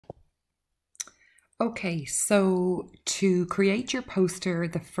Okay, so to create your poster,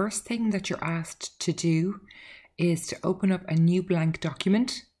 the first thing that you're asked to do is to open up a new blank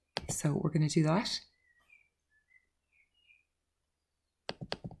document. So we're going to do that.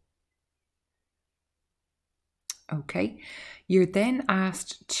 Okay, you're then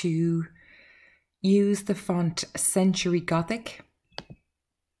asked to use the font Century Gothic.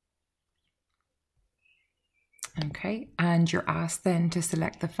 Okay, and you're asked then to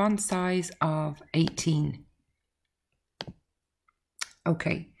select the font size of 18.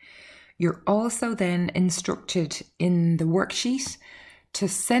 Okay, you're also then instructed in the worksheet to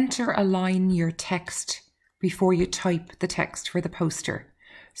center align your text before you type the text for the poster.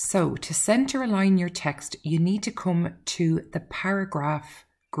 So to center align your text, you need to come to the paragraph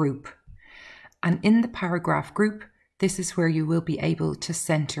group. And in the paragraph group, this is where you will be able to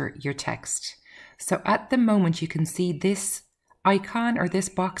center your text. So at the moment you can see this icon or this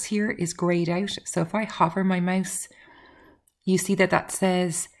box here is grayed out. So if I hover my mouse, you see that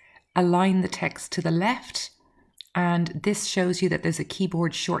says align the text to the left. And this shows you that there's a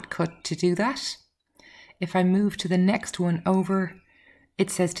keyboard shortcut to do that. If I move to the next one over,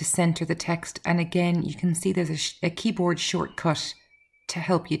 it says to center the text. And again, you can see there's a keyboard shortcut to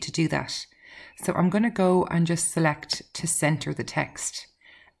help you to do that. So I'm going to go and just select to center the text.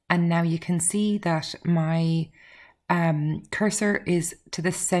 And now you can see that my cursor is to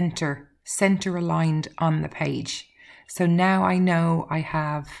the center aligned on the page. So now I know I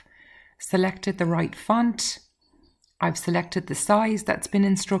have selected the right font, I've selected the size that's been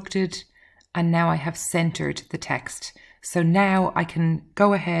instructed, and now I have centered the text. So now I can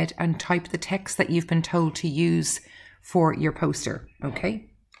go ahead and type the text that you've been told to use for your poster, okay?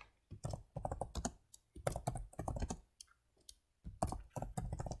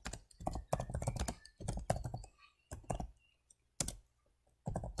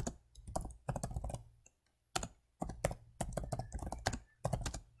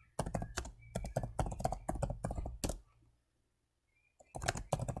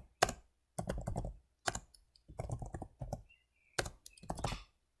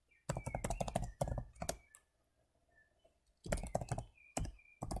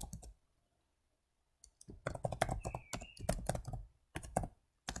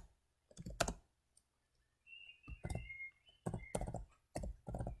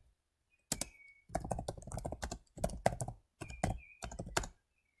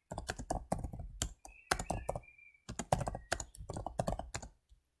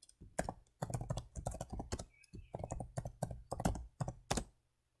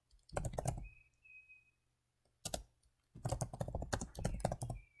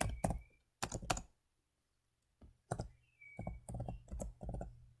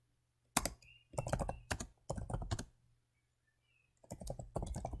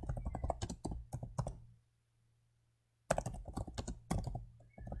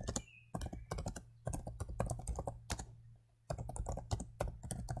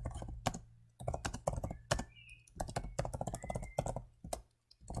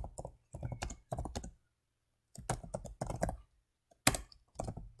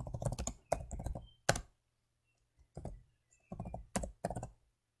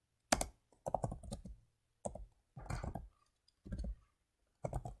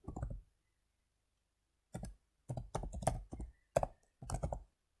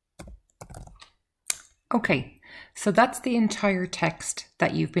 Okay, so that's the entire text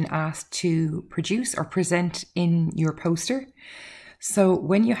that you've been asked to produce or present in your poster. So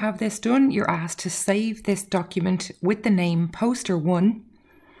when you have this done, you're asked to save this document with the name Poster1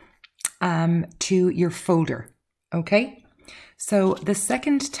 to your folder, okay? So the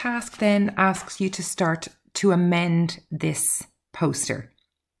second task then asks you to start to amend this poster.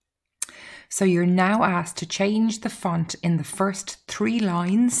 So you're now asked to change the font in the first 3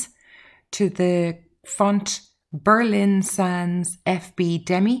 lines to the font Berlin Sans FB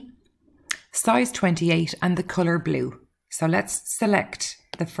Demi, size 28 and the color blue. So let's select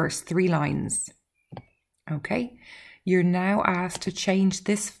the first 3 lines. Okay, you're now asked to change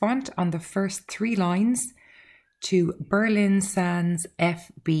this font on the first 3 lines to Berlin Sans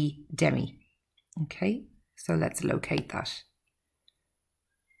FB Demi. Okay, so let's locate that.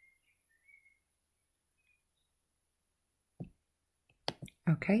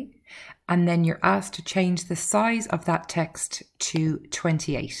 Okay, and then you're asked to change the size of that text to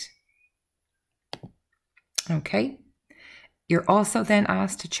 28. Okay, you're also then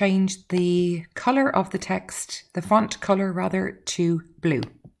asked to change the color of the text, the font color rather, to blue.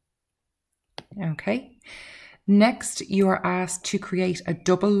 Okay, next you are asked to create a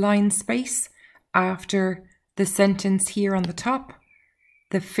double line space after the sentence here on the top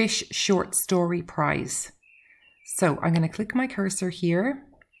the Fish Short Story Prize. So I'm going to click my cursor here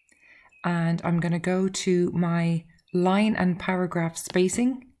and I'm going to go to my line and paragraph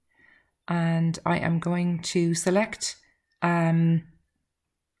spacing, and I am going to select a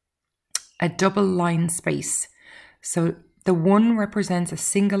double line space. So the 1 represents a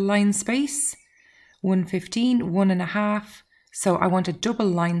single line space, 115, 1.5. So I want a double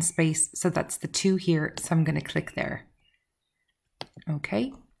line space, so that's the 2 here. So I'm going to click there.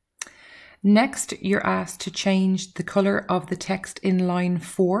 Okay. Next, you're asked to change the color of the text in line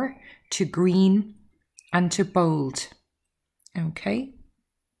 4 to green and to bold. Okay.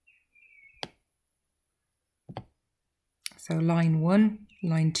 So line 1,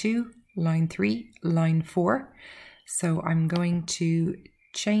 line 2, line 3, line 4. So I'm going to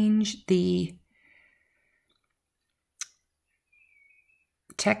change the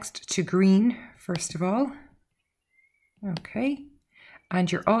text to green first of all. Okay. And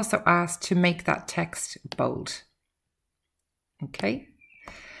you're also asked to make that text bold. Okay.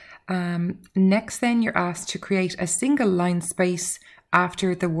 Next then you're asked to create a single line space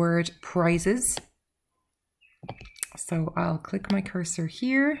after the word prizes. So I'll click my cursor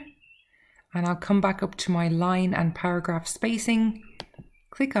here and I'll come back up to my line and paragraph spacing,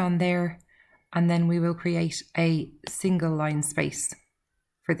 click on there, and then we will create a single line space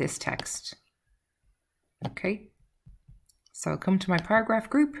for this text. Okay. So I'll come to my paragraph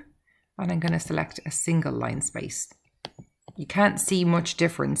group and I'm going to select a single line space. You can't see much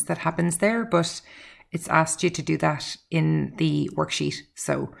difference that happens there, but it's asked you to do that in the worksheet.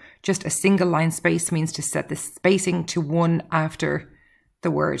 So just a single line space means to set the spacing to 1 after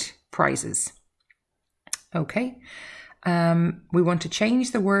the word prizes. Okay. We want to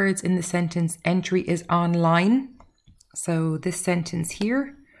change the words in the sentence entry is online. So this sentence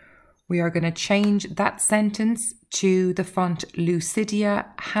here, we are going to change that sentence to the font Lucidia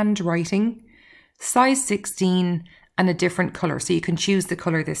handwriting, size 16 and a different color. So you can choose the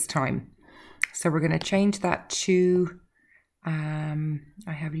color this time. So we're going to change that to, I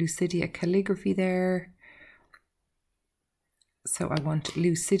have Lucidia calligraphy there. So I want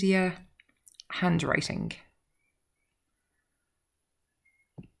Lucidia handwriting.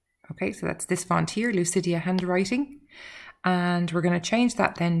 Okay, so that's this font here, Lucidia handwriting. And we're going to change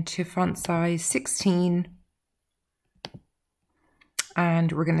that then to font size 16.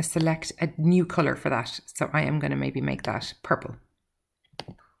 And we're going to select a new color for that. So I am going to maybe make that purple.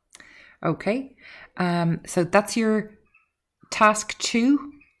 Okay, so that's your task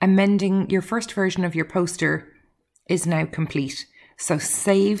 2. Amending your first version of your poster is now complete. So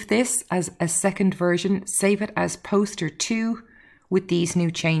save this as a second version, save it as poster 2 with these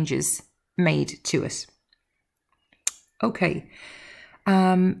new changes made to it. Okay,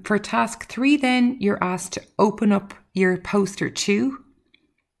 for task 3 then, you're asked to open up your poster 2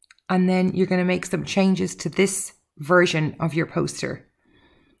 and then you're going to make some changes to this version of your poster.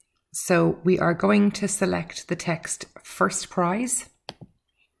 So we are going to select the text first prize.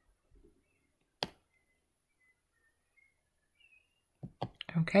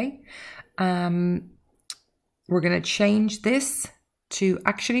 Okay, we're going to change this to,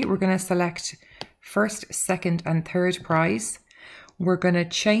 actually we're going to select first, second and third prize. We're going to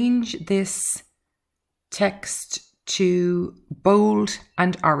change this text to bold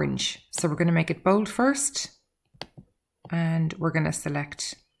and orange. So we're going to make it bold first and we're going to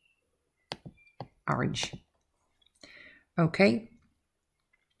select orange. Okay.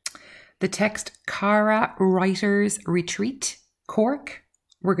 The text Cara Writers Retreat, Cork,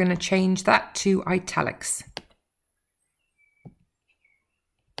 we're going to change that to italics.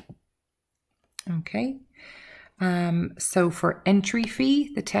 Okay. So for entry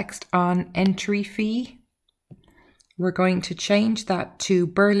fee, the text on entry fee, we're going to change that to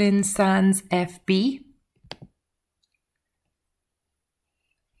Berlin Sans FB.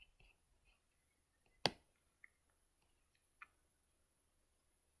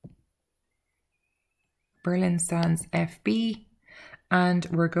 Berlin Sans FB, and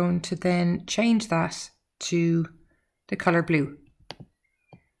we're going to then change that to the color blue,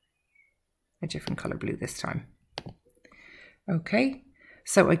 a different color blue this time. Okay,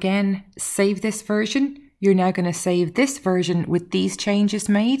 so again, save this version. You're now going to save this version with these changes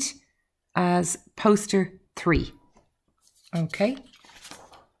made as poster 3. Okay.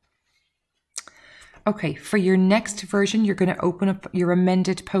 Okay, for your next version, you're going to open up your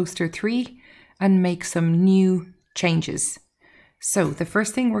amended poster 3 and make some new changes. So the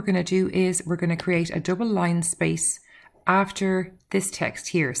first thing we're going to do is we're going to create a double line space after this text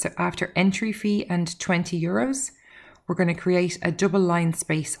here. So after entry fee and 20 euros, we're going to create a double line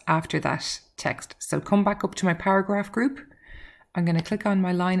space after that text. So come back up to my paragraph group I'm going to click on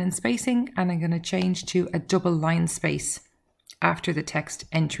my line and spacing, and I'm going to change to a double line space after the text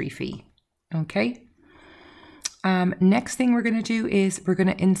entry fee. Okay. Next thing we're going to do is we're going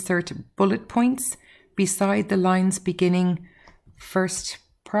to insert bullet points beside the lines beginning first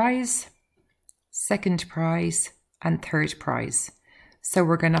prize, second prize, and third prize. So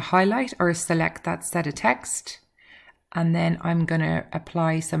we're going to highlight or select that set of text, and then I'm going to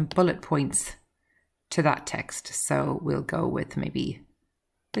apply some bullet points to that text. So we'll go with maybe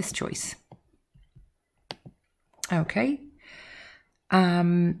this choice. Okay.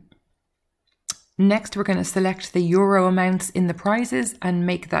 Next, we're going to select the euro amounts in the prizes and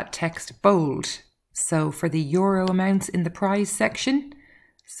make that text bold. So for the euro amounts in the prize section,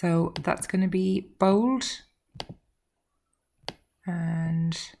 so that's going to be bold.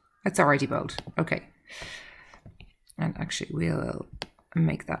 And it's already bold. Okay. And actually, we'll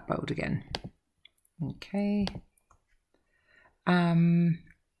make that bold again. Okay.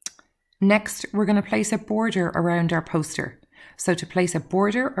 Next, we're going to place a border around our poster. So to place a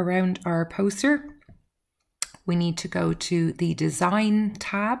border around our poster, we need to go to the Design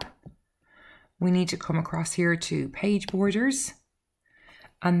tab. We need to come across here to Page Borders.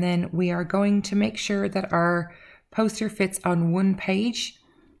 And then we are going to make sure that our poster fits on one page.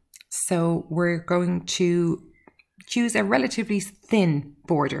 So we're going to choose a relatively thin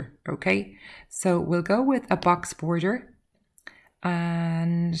border, okay? So we'll go with a box border,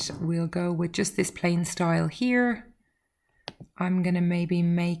 and we'll go with just this plain style here. I'm going to maybe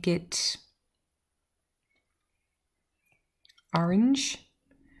make it orange,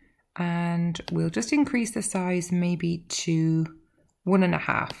 and we'll just increase the size maybe to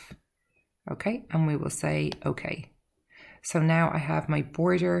 1.5. Okay, and we will say okay. So now I have my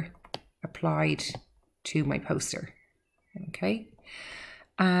border applied to my poster. Okay.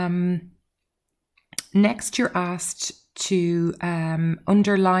 Next, you're asked to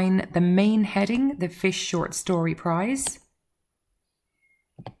underline the main heading, the Fish Short Story Prize.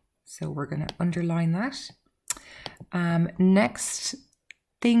 So we're going to underline that. Next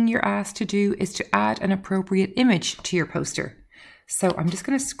thing you're asked to do is to add an appropriate image to your poster. So I'm just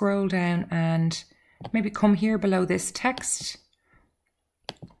going to scroll down and maybe come here below this text.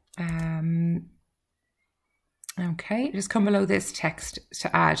 Okay, just come below this text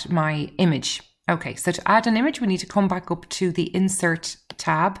to add my image. Okay, so to add an image, we need to come back up to the Insert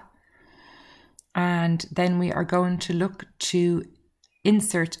tab. And then we are going to look to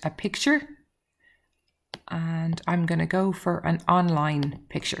insert a picture. And I'm going to go for an online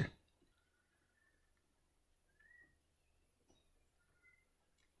picture.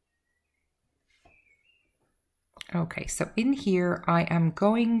 Okay, so in here I am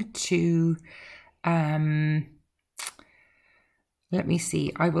going to, let me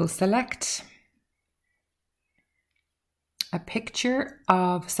see, I will select a picture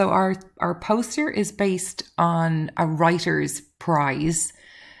of, so our poster is based on a writer's prize.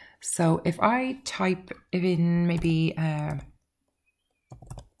 So if I type in maybe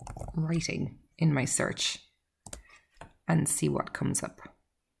writing in my search and see what comes up.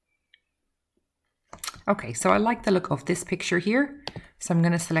 Okay, so I like the look of this picture here. So I'm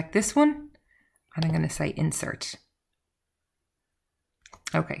going to select this one and I'm going to say insert.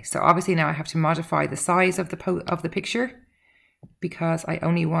 Okay, so obviously now I have to modify the size of the picture because I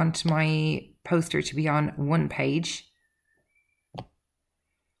only want my poster to be on one page.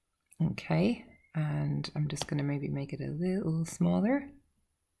 Okay, and I'm just going to maybe make it a little smaller.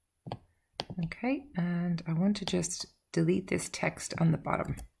 Okay, and I want to just delete this text on the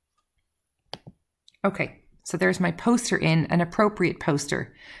bottom. Okay, so there's my poster in, an appropriate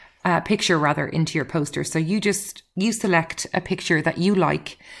poster, picture rather, into your poster. So you select a picture that you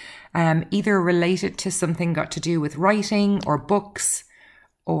like, either related to something got to do with writing or books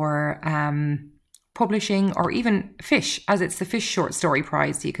or publishing or even fish, as it's the Fish Short Story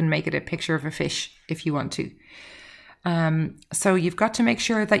Prize. You can make it a picture of a fish if you want to. So you've got to make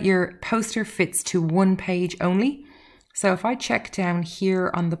sure that your poster fits to one page only. So if I check down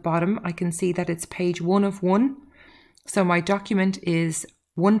here on the bottom, I can see that it's page 1 of 1. So my document is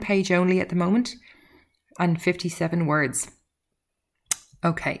one page only at the moment and 57 words.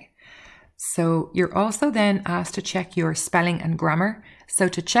 Okay, so you're also then asked to check your spelling and grammar. So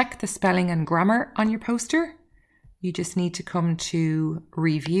to check the spelling and grammar on your poster, you just need to come to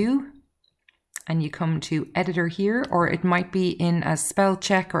Review and you come to Editor here, or it might be in a spell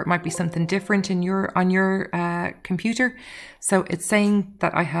check, or it might be something different in on your computer. So it's saying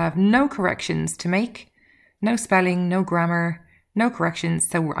that I have no corrections to make, no spelling, no grammar, no corrections.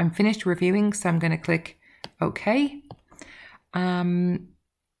 So I'm finished reviewing. So I'm going to click OK. And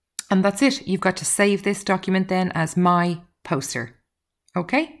that's it. You've got to save this document then as my poster.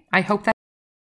 Okay, I hope that